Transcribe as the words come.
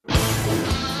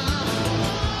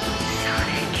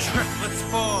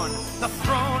born, the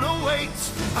throne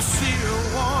awaits. A seer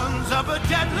warns of a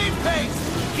deadly fate.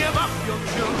 Give up your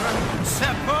children,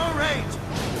 separate.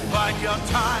 Bide your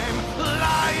time,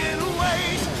 lie in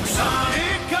wait.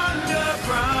 Sonic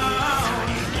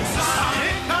Underground,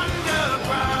 Sonic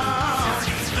Underground.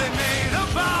 They made a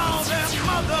vow their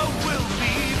mother will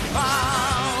be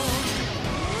found.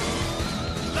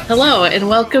 Hello, and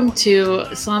welcome to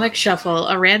Sonic Shuffle,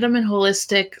 a random and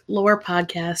holistic lore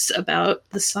podcast about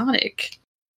the Sonic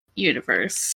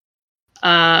universe.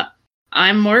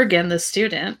 I'm Morgan, the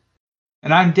student.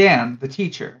 And I'm Dan, the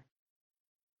teacher.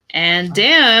 And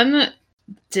Dan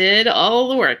did all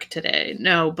the work today.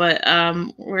 No, but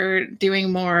we're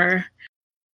doing more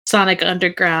Sonic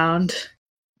Underground.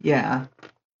 Yeah.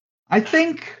 I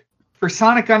think for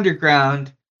Sonic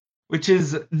Underground, which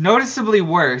is noticeably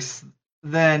worse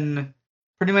than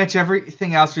pretty much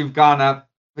everything else we've gone up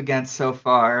against so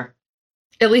far.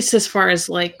 At least as far as,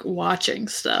 like, watching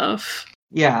stuff.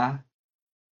 Yeah.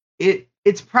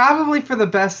 It's probably for the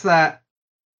best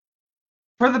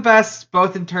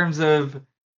both in terms of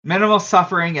minimal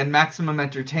suffering and maximum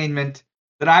entertainment,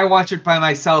 that I watch it by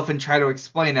myself and try to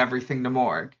explain everything to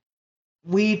Morg.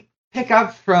 We pick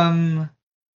up from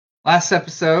last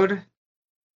episode.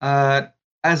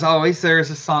 As always, there is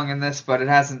a song in this, but it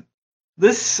hasn't.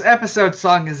 This episode's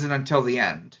song isn't until the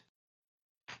end.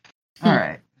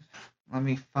 Alright. Let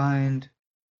me find.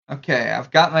 Okay,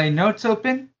 I've got my notes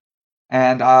open,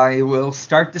 and I will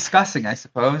start discussing, I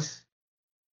suppose.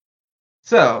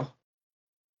 So,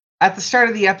 at the start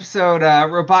of the episode,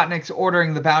 Robotnik's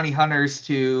ordering the bounty hunters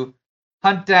to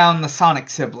hunt down the Sonic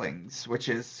siblings, which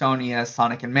is Sonia,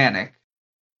 Sonic, and Manic.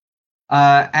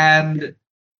 And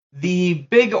the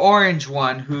big orange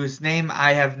one, whose name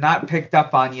I have not picked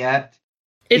up on yet,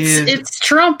 It's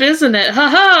Trump, isn't it?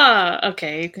 Haha!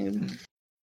 Okay, you can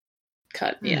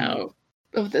cut me out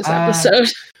of this episode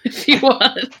if you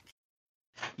want.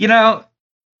 You know,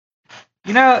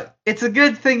 it's a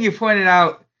good thing you pointed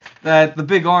out that the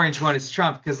big orange one is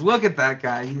Trump, because look at that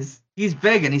guy. He's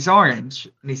big and he's orange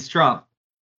and he's Trump.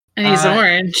 And he's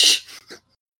orange.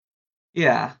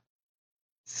 Yeah.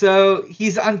 So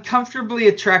he's uncomfortably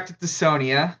attracted to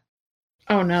Sonia.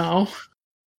 Oh no.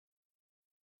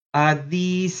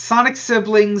 The Sonic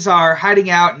siblings are hiding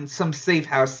out in some safe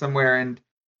house somewhere, and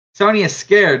Sonia's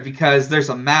scared because there's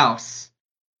a mouse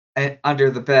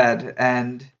under the bed,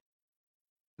 and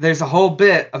there's a whole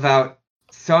bit about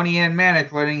Sonic and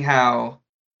Manic learn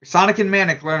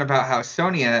about how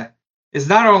Sonia is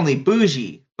not only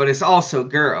bougie, but is also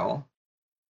girl.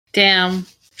 Damn,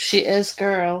 she is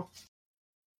girl.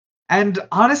 And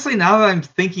honestly, now that I'm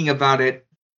thinking about it,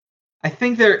 I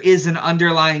think there is an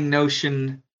underlying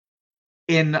notion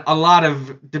in a lot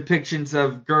of depictions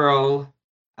of girl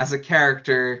as a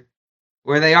character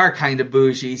where they are kind of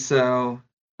bougie, so,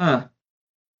 Why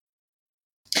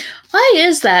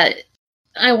is that?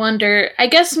 I wonder. I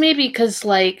guess maybe because,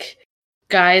 like,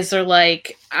 guys are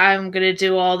like, I'm gonna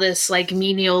do all this, like,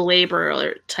 menial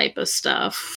labor type of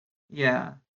stuff.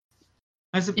 Yeah.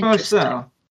 I suppose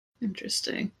so.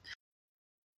 Interesting.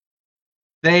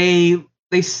 They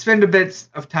spend a bit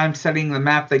of time studying the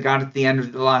map they got at the end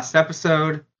of the last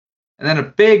episode, and then a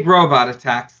big robot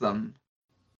attacks them.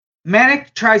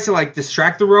 Manic tries to, like,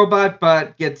 distract the robot,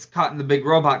 but gets caught in the big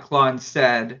robot claw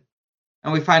instead.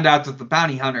 And we find out that the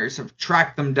bounty hunters have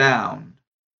tracked them down.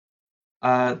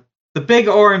 The big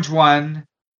orange one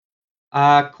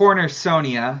corners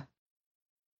Sonia.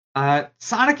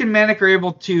 Sonic and Manic are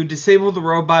able to disable the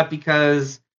robot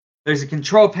because there's a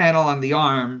control panel on the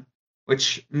arm,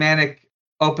 which Manic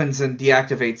opens and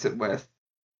deactivates it with.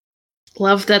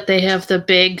 Love that they have the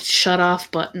big shut-off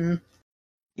button.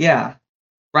 Yeah,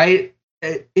 right?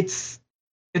 It's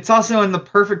also in the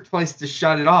perfect place to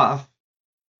shut it off,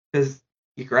 because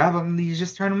you grab them and you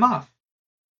just turn them off.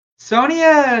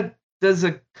 Sonia does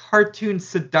a cartoon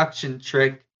seduction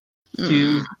trick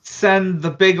to send the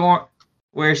big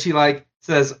where she, like,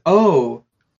 says, "Oh,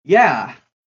 yeah,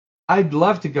 I'd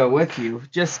love to go with you.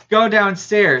 Just go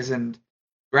downstairs and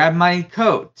grab my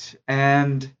coat."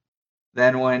 And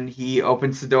then when he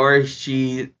opens the door,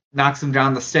 she knocks him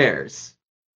down the stairs.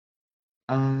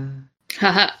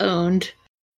 Haha, owned.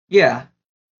 Yeah.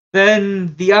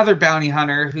 Then the other bounty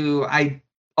hunter, who I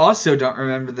also don't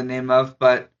remember the name of,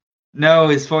 but know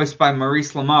is voiced by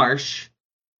Maurice LaMarche.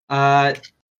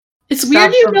 It's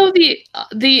weird you know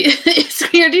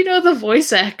it's weird you know the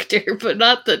voice actor, but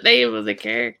not the name of the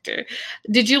character.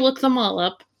 Did you look them all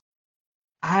up?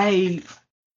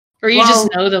 Or you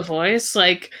just know the voice?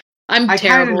 Like, I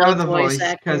terrible at voice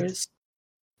actors.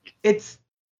 I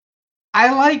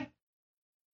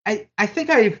think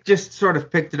I just sort of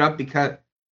picked it up because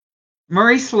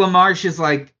Maurice LaMarche is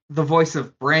like the voice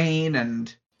of Brain,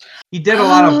 and he did a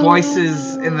lot of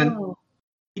voices in the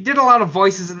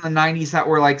 90s that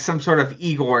were like some sort of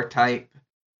Igor type.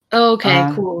 Okay,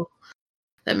 cool.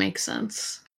 That makes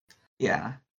sense.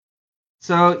 Yeah.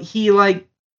 So he like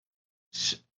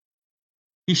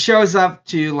he shows up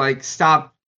to like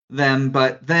stop them,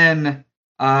 but then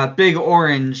Big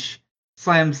Orange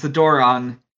slams the door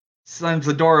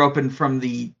open from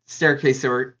the staircase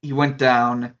where he went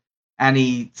down, and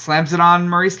he slams it on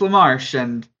Maurice LaMarche,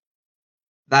 and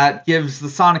that gives the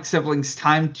Sonic siblings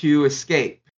time to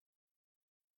escape.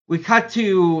 We cut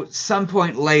to some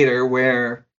point later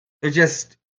where they're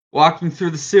just walking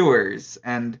through the sewers,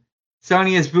 and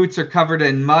Sonia's boots are covered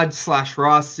in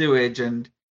mud/raw sewage, and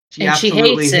she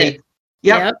absolutely hates it.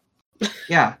 Yep.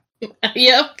 Yeah.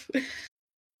 Yep.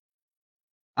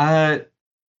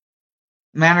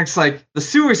 Manic's like, the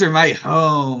sewers are my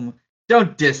home.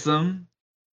 Don't diss them.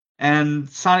 And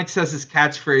Sonic says his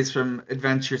catchphrase from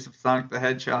Adventures of Sonic the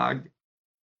Hedgehog.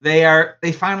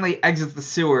 They finally exit the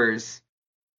sewers.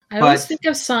 I always think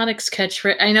of Sonic's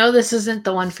catchphrase. I know this isn't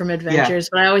the one from Adventures,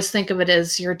 but I always think of it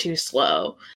as "You're too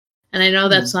slow," and I know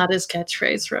that's not his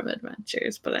catchphrase from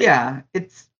Adventures. But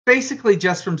it's basically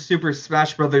just from Super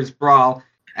Smash Bros. Brawl,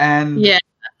 and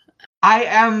I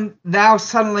am now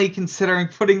suddenly considering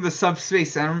putting the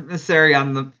Subspace Emissary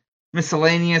on the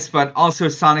miscellaneous, but also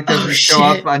Sonic doesn't show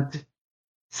up.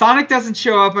 Sonic doesn't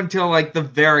show up until like the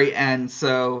very end,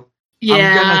 so he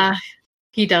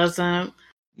doesn't.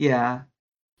 Yeah.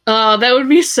 Oh, that would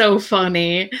be so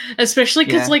funny. Especially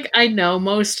because, like, I know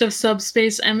most of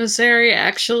Subspace Emissary,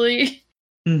 actually.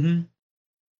 Mm-hmm.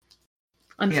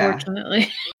 Unfortunately.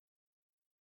 Yeah.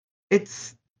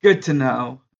 It's good to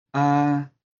know. So,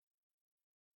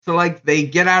 like, they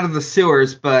get out of the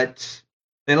sewers, but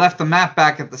they left the map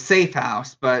back at the safe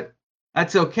house, but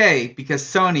that's okay, because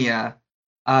Sonia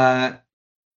has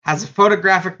a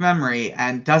photographic memory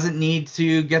and doesn't need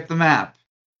to get the map.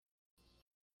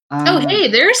 Oh, hey,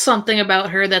 there's something about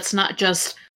her that's not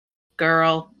just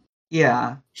girl.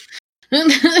 Yeah.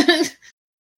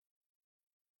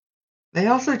 They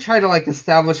also try to, like,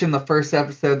 establish in the first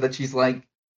episode that she's, like,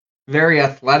 very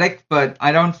athletic, but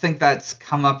I don't think that's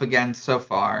come up again so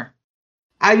far.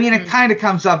 I mean, it kind of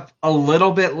comes up a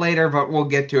little bit later, but we'll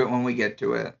get to it when we get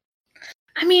to it.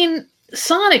 I mean,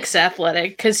 Sonic's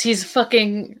athletic, because he's a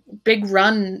fucking big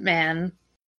run man.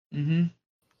 Mm-hmm.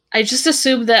 I just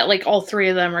assumed that, like, all three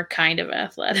of them are kind of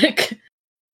athletic.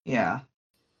 Yeah.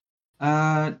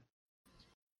 The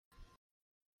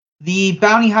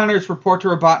bounty hunters report to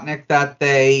Robotnik that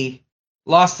they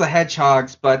lost the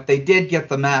hedgehogs, but they did get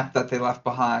the map that they left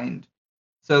behind.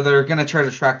 So they're going to try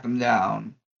to track them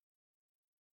down.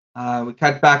 We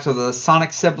cut back to the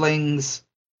Sonic siblings,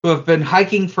 who have been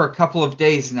hiking for a couple of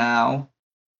days now.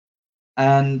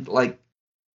 And, like,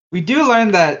 we do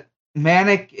learn that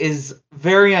Manic is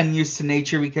very unused to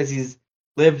nature because he's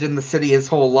lived in the city his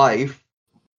whole life.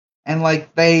 And,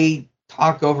 like, they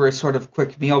talk over a sort of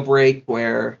quick meal break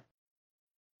where,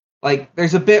 like,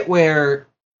 there's a bit where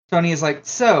Tony is like,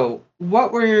 so,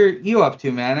 what were you up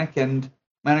to, Manic? And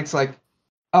Manic's like,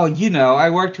 oh, you know, I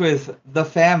worked with the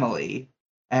family,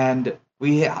 and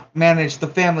we managed the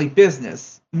family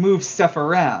business, move stuff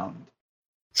around.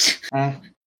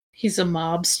 He's a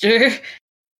mobster.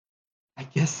 I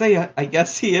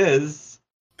guess he is.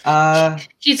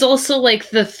 He's also like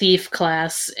the thief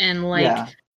class, and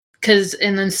like,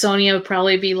 and then Sonia would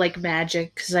probably be like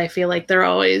magic, because I feel like they're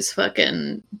always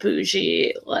fucking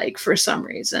bougie, like for some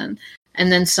reason.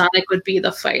 And then Sonic would be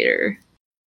the fighter,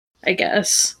 I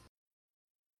guess.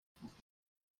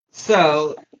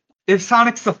 So, if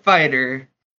Sonic's the fighter,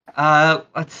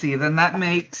 let's see, then that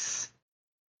makes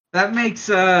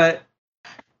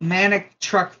Manic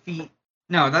Truck Feet.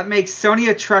 No, that makes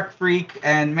Sonia Truck Freak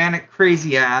and Manic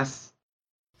Crazy Ass.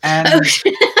 And I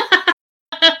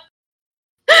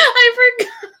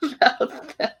forgot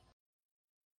about that.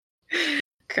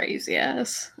 Crazy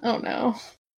Ass. Oh no.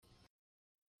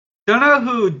 Don't know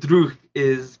who Druch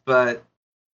is, but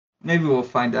maybe we'll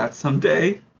find out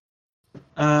someday.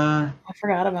 I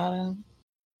forgot about him.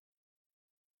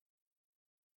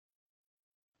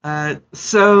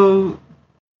 So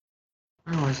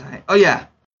where was I? Oh yeah.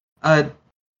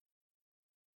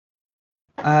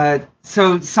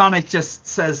 So Sonic just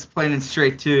says plain and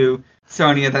straight to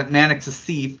Sonia that Manic's a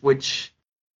thief, which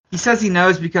he says he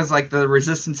knows because, like, the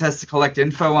Resistance has to collect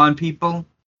info on people.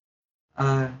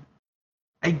 I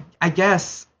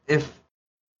guess if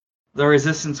the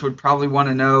Resistance would probably want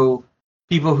to know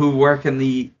people who work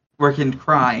in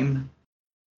crime.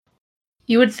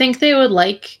 You would think they would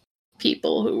like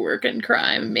people who work in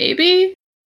crime, maybe?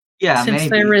 Yeah, since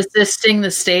they're resisting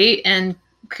the state, and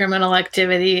criminal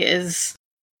activity is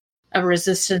a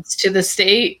resistance to the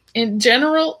state in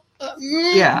general.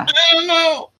 Yeah. I don't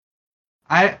know.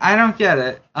 I don't get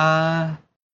it.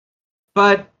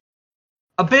 But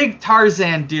a big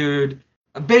Tarzan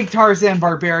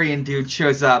barbarian dude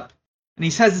shows up, and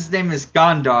he says his name is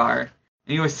Gondar, and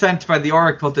he was sent by the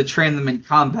Oracle to train them in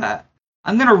combat.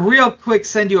 I'm gonna real quick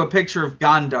send you a picture of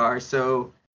Gondar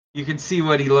so you can see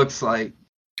what he looks like.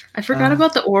 I forgot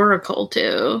about the Oracle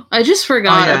too. I just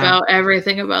forgot about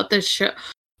everything about this show.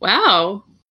 Wow.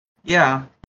 Yeah.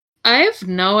 I have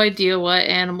no idea what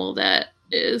animal that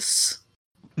is.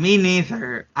 Me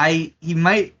neither. He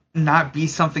might not be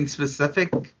something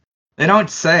specific. They don't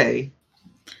say.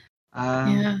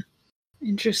 Yeah.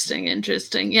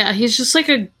 Interesting. Yeah, he's just like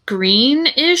a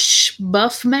greenish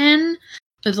buff man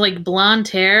with like blonde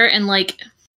hair and like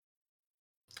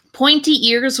pointy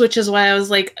ears, which is why I was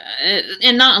like,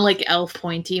 and not like elf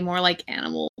pointy, more like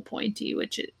animal pointy,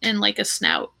 and like a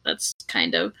snout. That's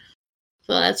kind of,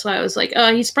 so that's why I was like,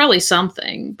 oh, he's probably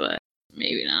something, but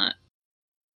maybe not.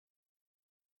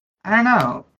 I don't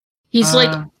know. He's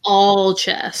like all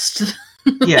chest.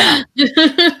 Yeah.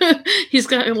 He's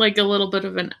got like a little bit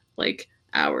of an like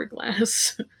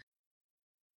hourglass.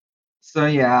 So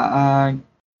yeah,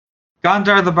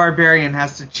 Gondar the Barbarian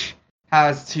has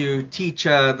to teach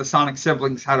the Sonic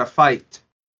siblings how to fight.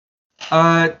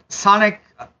 Sonic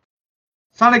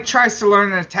tries to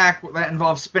learn an attack that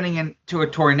involves spinning into a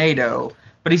tornado,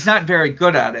 but he's not very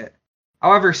good at it.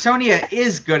 However, Sonia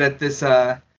is good at this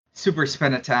super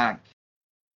spin attack.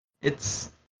 It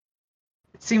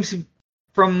seems,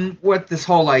 from what this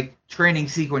whole like training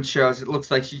sequence shows, it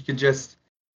looks like she can just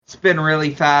spin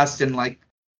really fast and like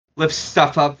lift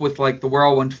stuff up with like the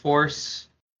whirlwind force.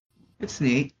 It's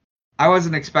neat. I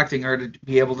wasn't expecting her to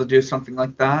be able to do something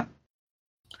like that.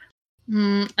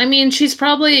 I mean, she's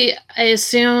probably, I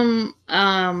assume,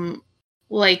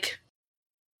 like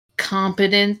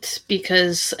competent,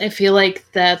 because I feel like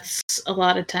that's a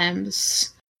lot of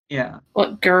times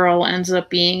what girl ends up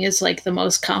being, is like the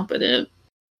most competent.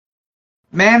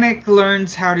 Manic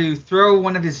learns how to throw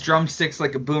one of his drumsticks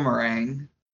like a boomerang.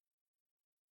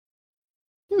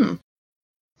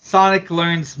 Sonic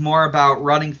learns more about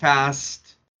running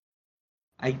fast.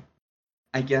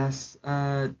 I guess.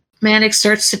 Manic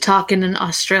starts to talk in an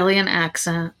Australian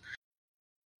accent.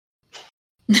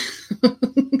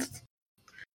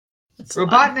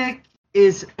 Robotnik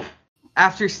is,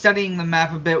 after studying the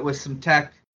map a bit with some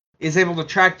tech, is able to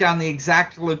track down the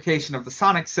exact location of the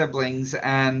Sonic siblings,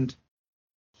 and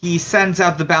he sends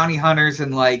out the bounty hunters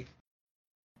and like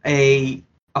a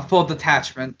full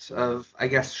detachment of, I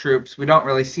guess, troops. We don't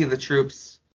really see the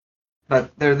troops,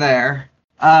 but they're there.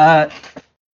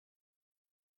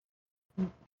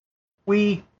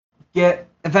 We get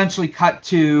eventually cut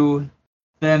to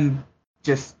them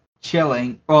just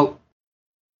chilling. Well,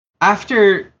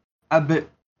 after a bit,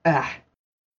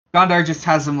 Gondar just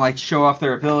has them like show off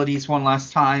their abilities one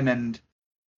last time, and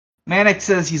Manic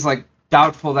says he's like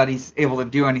doubtful that he's able to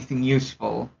do anything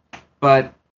useful,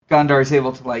 but Gondar is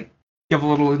able to like give a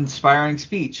little inspiring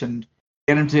speech and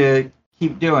get him to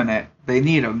keep doing it. They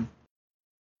need him.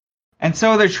 And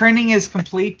so their training is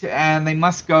complete, and they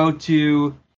must go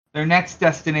to their next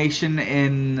destination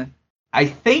in, I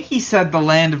think he said the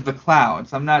Land of the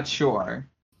Clouds. I'm not sure.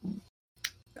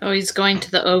 Oh, he's going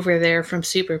to the over there from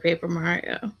Super Paper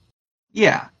Mario.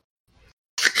 Yeah.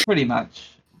 Pretty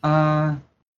much.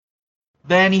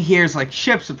 Then he hears like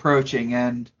ships approaching,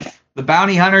 and the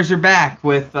bounty hunters are back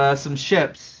with some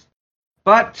ships.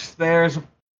 But there's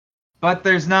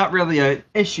not really an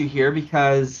issue here,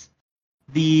 because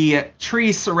the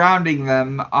trees surrounding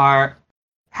them are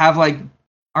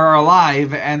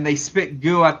alive, and they spit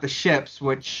goo at the ships,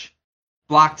 which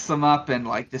blocks them up and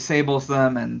like disables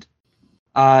them, and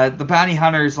the bounty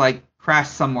hunters like crash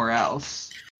somewhere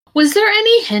else. Was there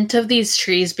any hint of these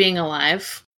trees being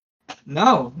alive?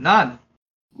 No, none.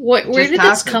 Where did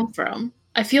this come from?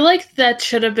 I feel like that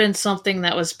should have been something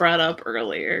that was brought up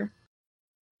earlier.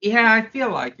 Yeah, I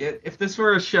feel like it. If this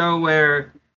were a show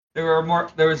where there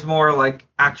was more like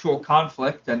actual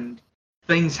conflict and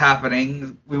things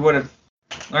happening, we would have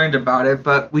learned about it,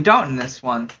 but we don't in this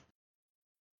one.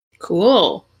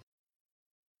 Cool.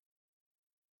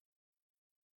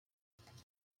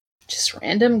 Just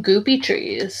random goopy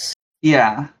trees.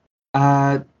 Yeah.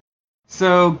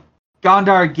 So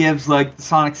Gondar gives like the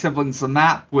Sonic siblings a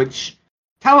map, which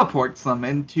teleports them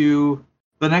into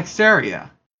the next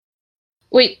area.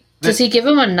 Wait, does he give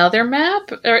them another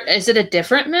map? Or is it a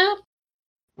different map?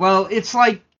 Well, it's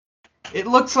like, it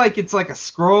looks like it's like a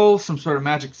scroll, some sort of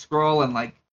magic scroll, and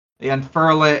like they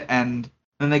unfurl it, and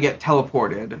then they get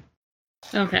teleported.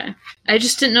 Okay. I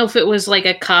just didn't know if it was like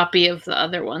a copy of the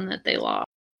other one that they lost.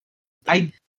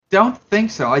 I don't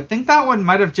think so. I think that one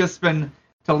might have just been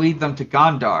to lead them to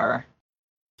Gondar.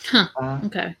 Huh.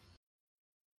 Okay.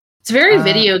 It's very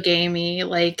video gamey.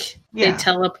 Like they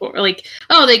teleport. Like,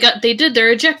 oh, they did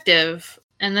their objective,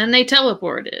 and then they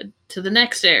teleported to the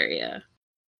next area.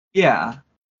 Yeah.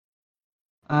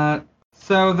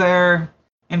 So they're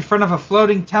in front of a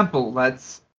floating temple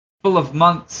that's full of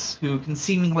monks who can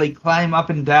seemingly climb up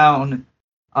and down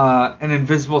an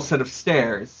invisible set of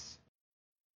stairs.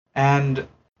 And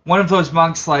one of those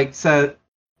monks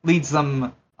leads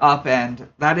them up, and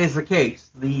that is the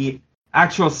case. The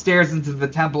actual stairs into the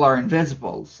temple are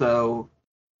invisible, so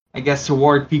I guess to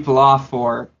ward people off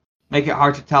or make it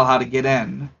hard to tell how to get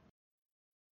in.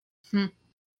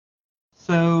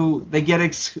 So they get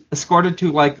escorted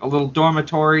to like a little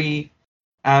dormitory,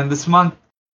 and this monk,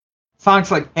 Sonic's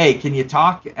like, "Hey, can you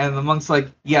talk?" And the monk's like,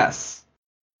 "Yes."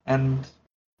 And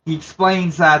he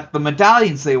explains that the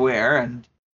medallions they wear, and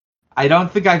I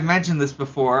don't think I've mentioned this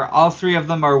before, all three of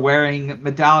them are wearing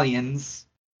medallions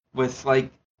with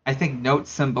like, I think note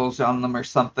symbols on them or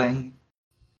something.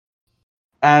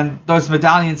 And those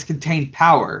medallions contain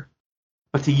power.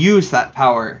 But to use that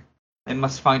power, they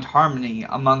must find harmony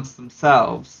amongst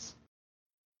themselves.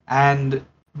 And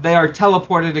they are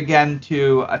teleported again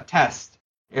to a test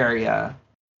area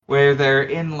where they're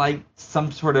in like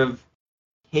some sort of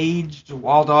caged,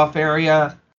 walled-off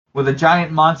area with a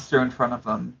giant monster in front of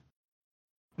them.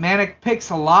 Manic picks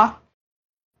a lock,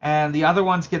 and the other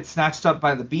ones get snatched up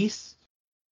by the beast.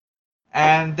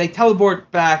 And they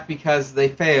teleport back because they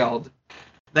failed.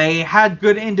 They had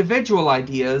good individual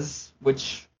ideas,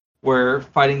 which were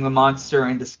fighting the monster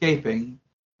and escaping,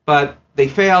 but they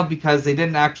failed because they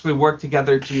didn't actually work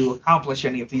together to accomplish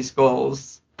any of these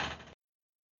goals.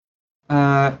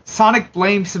 Sonic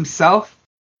blames himself,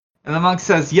 and the monk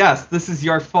says, "Yes, this is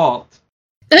your fault."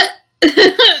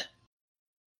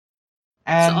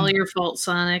 It's all your fault,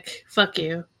 Sonic. Fuck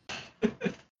you.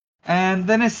 And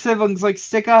then his siblings like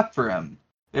stick up for him.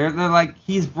 They're like,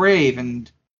 he's brave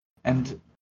and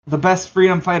the best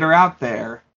freedom fighter out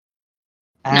there.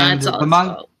 And it's all his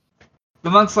fault. The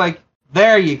monk's like,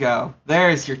 "There you go.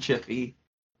 There's your Chippy."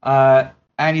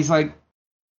 And he's like,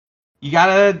 "You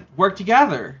gotta work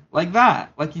together like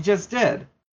that, like you just did."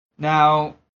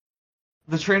 Now,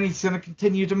 the training's gonna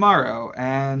continue tomorrow,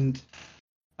 and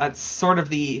that's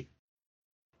almost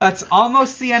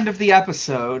the end of the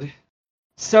episode.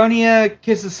 Sonia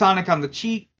kisses Sonic on the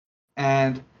cheek,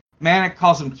 and Manic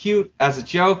calls him cute as a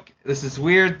joke. This is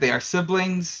weird. They are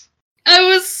siblings. I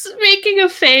was making a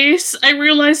face. I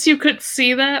realized you couldn't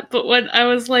see that, but when I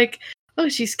was like, "Oh,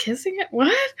 she's kissing it?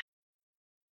 What?"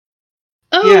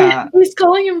 Oh, yeah. He's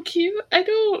calling him cute? I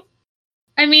don't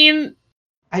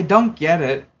get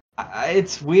it.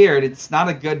 It's weird. It's not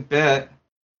a good bit.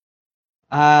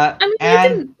 You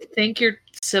can think your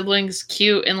sibling's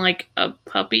cute in like a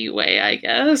puppy way, I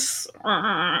guess.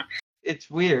 It's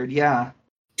weird, yeah.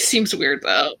 Seems weird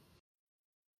though.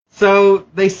 So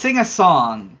they sing a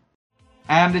song,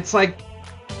 and it's like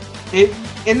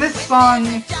in this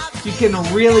song you can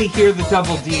really hear the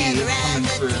double D coming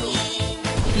through.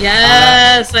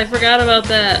 Yes, I forgot about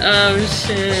that. Oh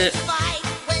shit.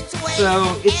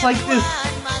 So it's like this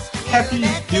peppy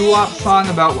doo-wop song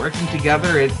about working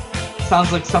together. It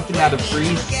sounds like something out of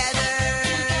Grease.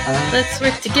 Let's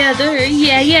work together.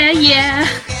 Yeah.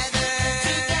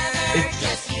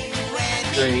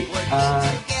 It's great.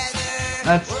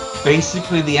 That's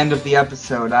basically the end of the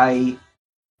episode.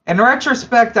 In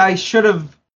retrospect, I should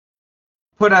have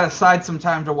put aside some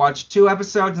time to watch 2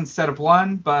 episodes instead of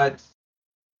 1, but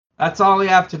that's all we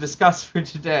have to discuss for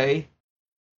today.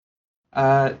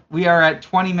 We are at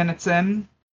 20 minutes in.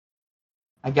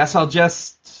 I guess I'll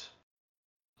just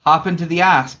hop into the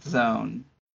Ask Zone.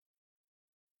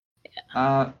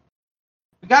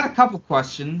 We got a couple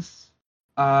questions.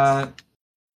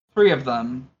 3 of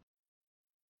them.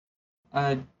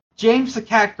 James the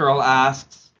Cat Girl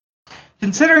asks,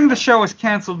 considering the show was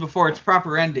canceled before its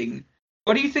proper ending,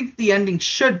 what do you think the ending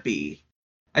should be?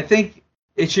 I think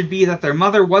it should be that their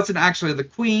mother wasn't actually the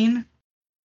queen.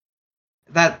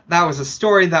 That was a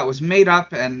story that was made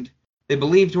up and they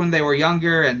believed when they were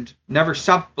younger and never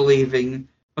stopped believing,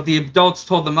 but the adults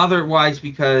told them otherwise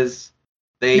because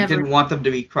they didn't want them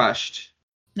to be crushed.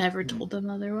 Never told them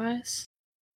otherwise?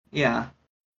 Yeah.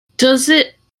 Does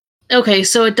it... Okay,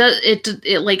 so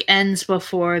it like ends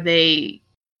before they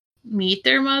meet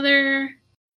their mother?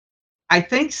 I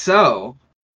think so.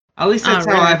 At least that's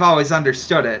how I've always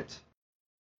understood it.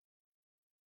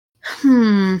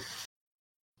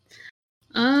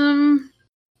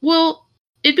 Well,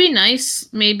 nice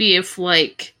maybe if,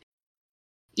 like,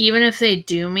 even if they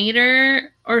do meet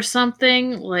her or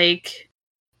something, like,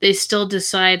 they still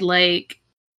decide, like,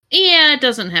 yeah, it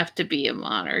doesn't have to be a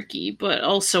monarchy, but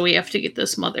also we have to get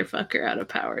this motherfucker out of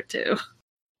power, too.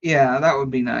 Yeah, that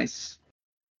would be nice.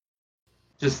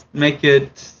 Just make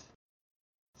it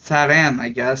Saddam, I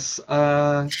guess.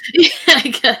 Yeah,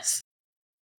 I guess.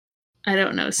 I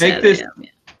don't know. Make this.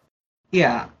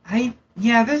 Yeah,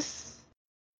 this.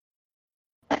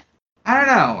 I don't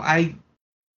know.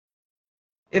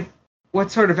 What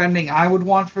sort of ending I would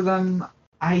want for them,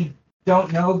 I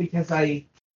don't know, because I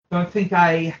don't think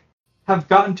I have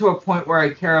gotten to a point where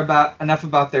I care enough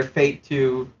about their fate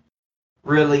to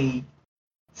really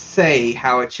say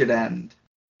how it should end.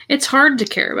 It's hard to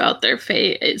care about their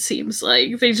fate, it seems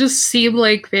like. They just seem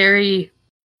like very...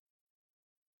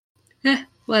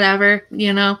 whatever,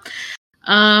 you know?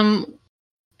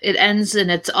 It ends and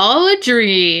it's all a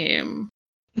dream.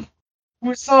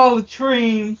 It's all a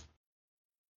dream.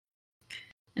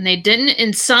 And they didn't,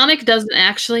 and Sonic doesn't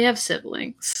actually have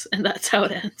siblings, and that's how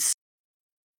it ends.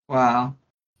 Wow.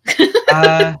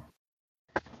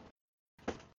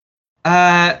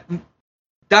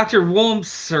 Dr.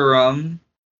 Womserum.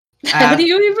 How do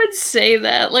you even say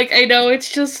that? Like, I know it's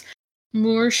just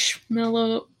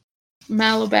marshmallow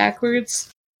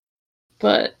backwards,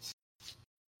 but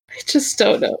I just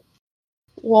don't know.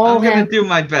 I'm gonna do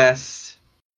my best.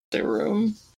 The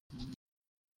room.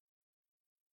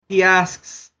 He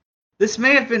asks, "This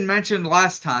may have been mentioned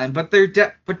last time, but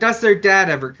does their dad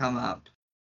ever come up?"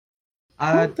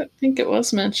 I don't think it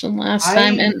was mentioned last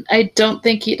time, and I don't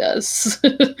think he does.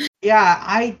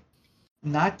 Yeah,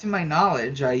 not to my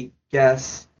knowledge, I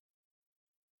guess.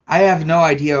 I have no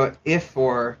idea if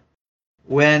or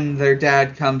when their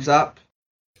dad comes up.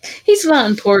 He's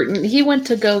not important. He went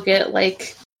to go get,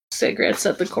 like, cigarettes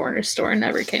at the corner store and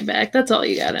never came back. That's all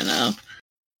you gotta know.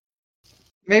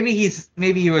 Maybe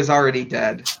he was already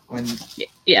dead when.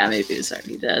 Yeah, maybe he was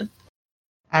already dead.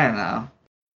 I don't know.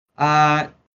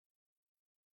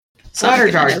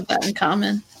 Flutterdark have that in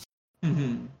common.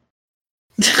 Mm-hmm.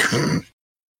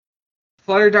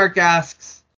 Flutterdark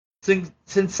asks, since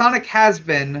Sonic has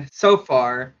been so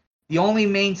far the only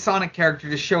main Sonic character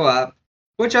to show up,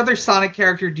 which other Sonic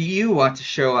character do you want to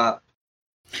show up?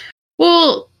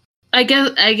 Well, I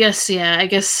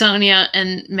guess Sonia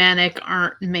and Manic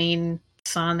aren't main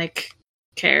Sonic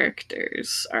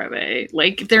characters, are they?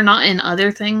 Like, they're not in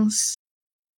other things?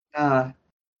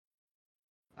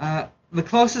 The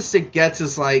closest it gets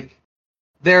is, like,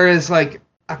 there is, like,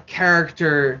 a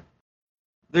character.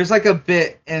 There's, like, a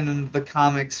bit in the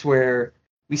comics where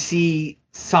we see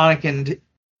Sonic and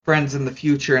friends in the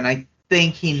future, and I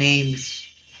think he names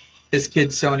his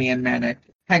kids Sonia and Manic.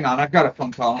 Hang on, I've got a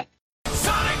phone call.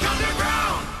 Sonic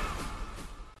Underground!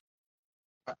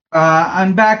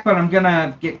 I'm back, but I'm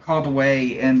gonna get called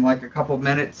away in, like, a couple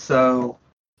minutes, so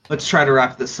let's try to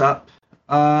wrap this up.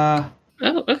 Oh,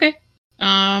 okay.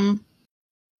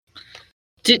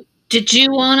 Did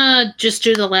you wanna just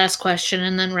do the last question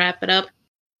and then wrap it up?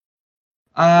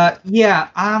 Yeah,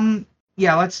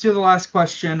 let's do the last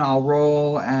question. I'll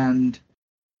roll, and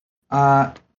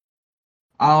I'll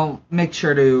make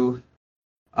sure to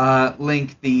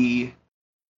link the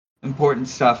important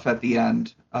stuff at the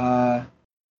end.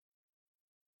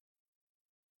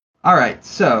 Alright,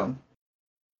 so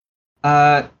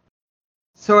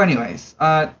anyways,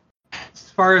 as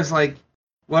far as, like,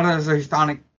 what other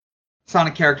Sonic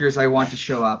characters I want to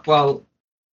show up, well,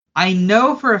 I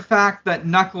know for a fact that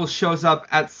Knuckles shows up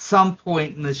at some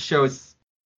point in this show's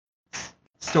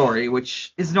story,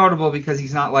 which is notable because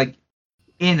he's not, like,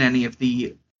 in any of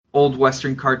the old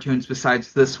Western cartoons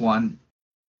besides this one.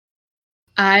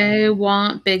 I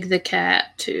want Big the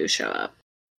Cat to show up.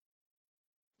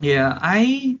 Yeah,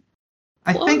 I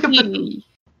think of it.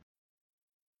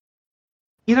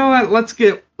 You know what? Let's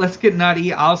get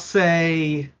nutty. I'll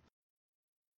say.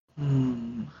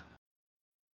 I'm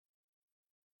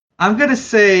gonna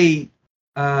say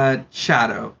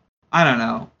Shadow. I don't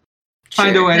know.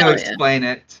 Find a way to explain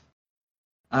it.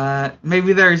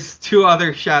 Maybe there's two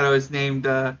other Shadows named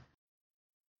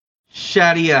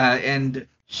Shadia and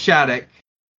Shattuck.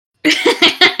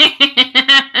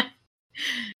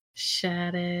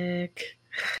 Shattuck.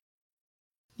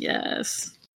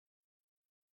 Yes.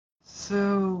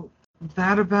 So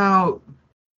that about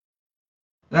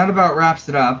wraps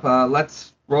it up.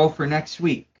 Let's roll for next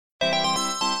week.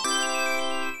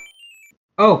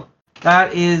 Oh,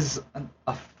 that is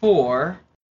a 4,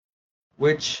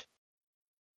 which...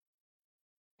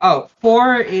 Oh,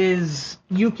 4 is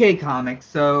UK comics,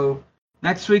 so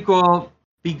next week we'll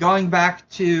be going back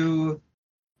to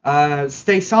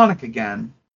Stay Sonic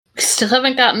again. Still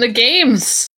haven't gotten the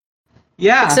games.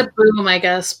 Yeah. Except Boom, I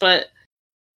guess, but...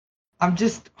 I'm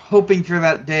just hoping for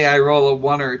that day I roll a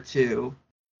 1 or 2.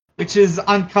 Which is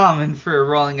uncommon for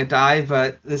rolling a die,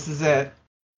 but this is it.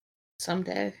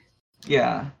 Someday.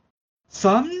 Yeah.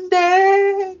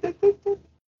 Someday!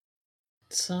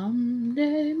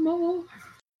 Someday more.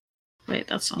 Wait,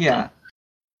 that's not Yeah.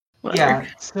 Whatever.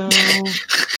 Yeah, so...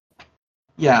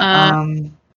 Yeah,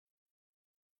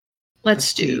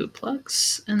 let's do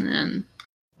plugs, and then...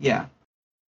 Yeah.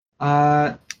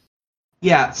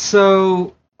 Yeah,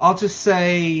 so I'll just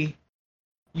say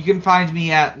you can find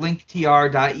me at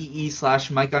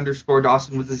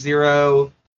linktr.ee/Mike_Dawson with a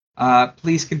 0.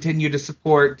 Please continue to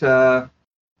support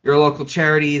your local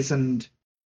charities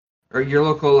or your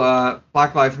local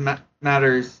Black Lives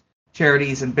Matters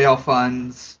charities and bail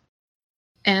funds.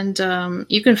 And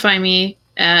you can find me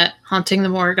at Haunting the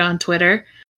Morgue on Twitter,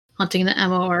 Haunting the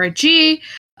MORG.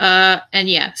 And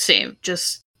yeah, same.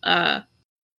 Just put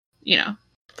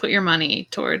your money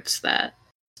towards that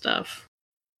stuff,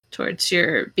 towards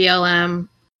your BLM,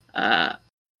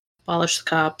 abolish the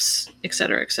cops,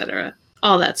 etc.,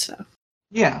 all that stuff.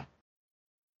 Yeah.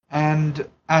 And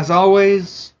as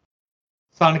always,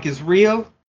 Sonic is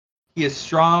real, he is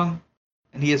strong,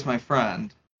 and he is my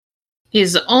friend.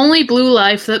 He's the only blue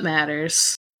life that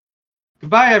matters.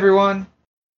 Goodbye, everyone.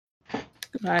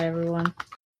 Goodbye, everyone.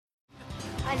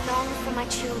 I long for my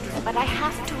children, but I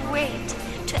have to wait.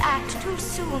 To act too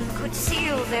soon could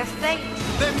seal their fate.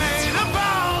 They made a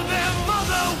vow, their